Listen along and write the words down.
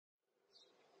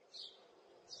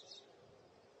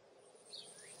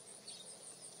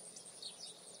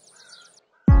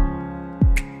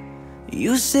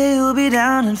You say you'll be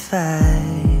down in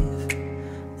 5.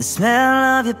 The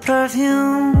smell of your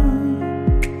perfume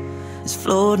is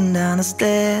floating down the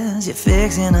stairs. You're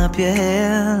fixing up your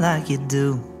hair like you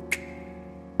do.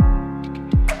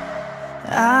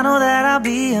 I know that I'll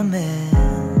be a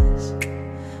mess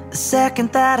the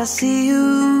second that I see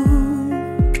you.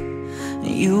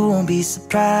 You won't be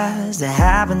surprised, it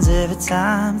happens every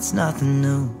time, it's nothing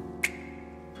new.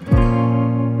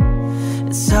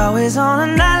 It's always on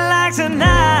a night like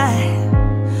tonight.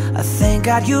 I thank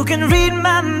God you can read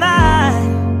my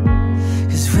mind,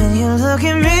 'cause when you look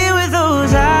at me with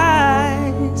those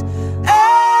eyes,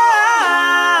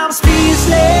 I'm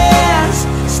speechless,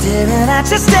 staring at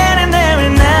you standing there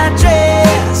in that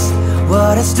dress.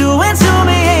 What it's doing to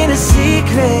me ain't a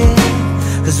secret,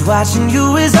 'cause watching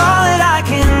you is all that I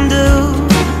can do.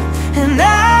 And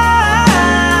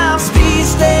I'm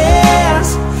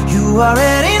speechless, you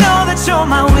already know that you're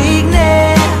my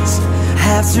weakness.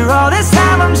 After all this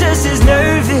time I'm just as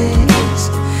nervous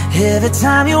every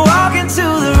time you walk into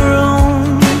the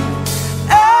room.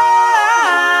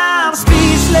 I'm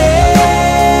speechless.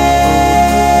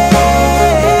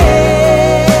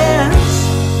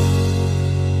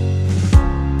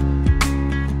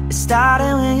 It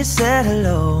started when you said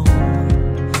hello,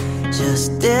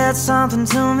 just did something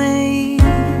to me.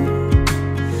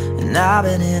 And I've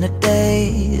been in a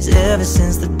daze ever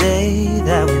since the day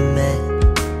that we met.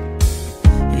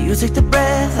 You take the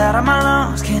breath out of my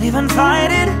lungs, can't even fight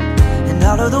it, and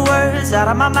all of the words out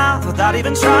of my mouth without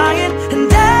even trying. And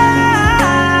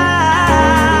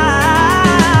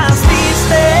I'm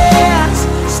speechless,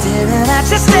 staring at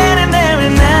you standing there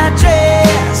in that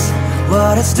dress.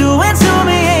 What it's doing to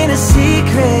me ain't a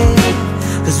secret,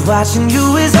 'cause watching you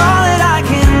is all that I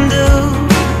can do.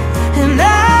 And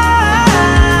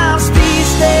I'm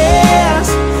speechless,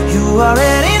 you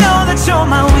already know that you're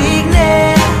my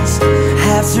weakness.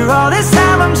 After all this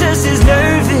time I'm just as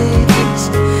nervous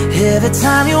every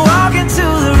time you walk into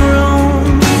the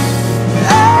room.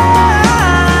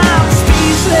 I'm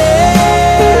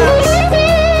speechless.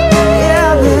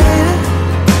 Yeah, baby.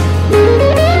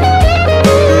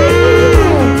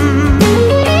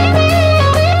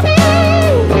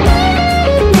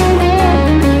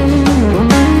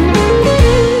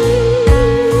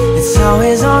 It's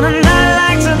always on a night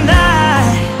like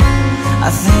tonight. I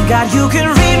thank God you can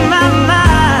read my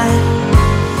mind,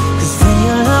 'cause when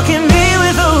you look at me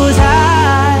with those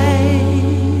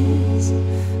eyes,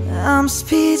 I'm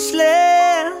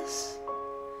speechless.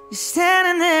 You're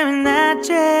standing there in that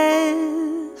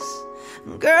dress.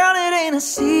 Girl, it ain't a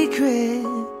secret,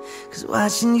 'cause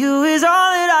watching you is all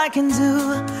that I can do.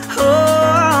 Oh,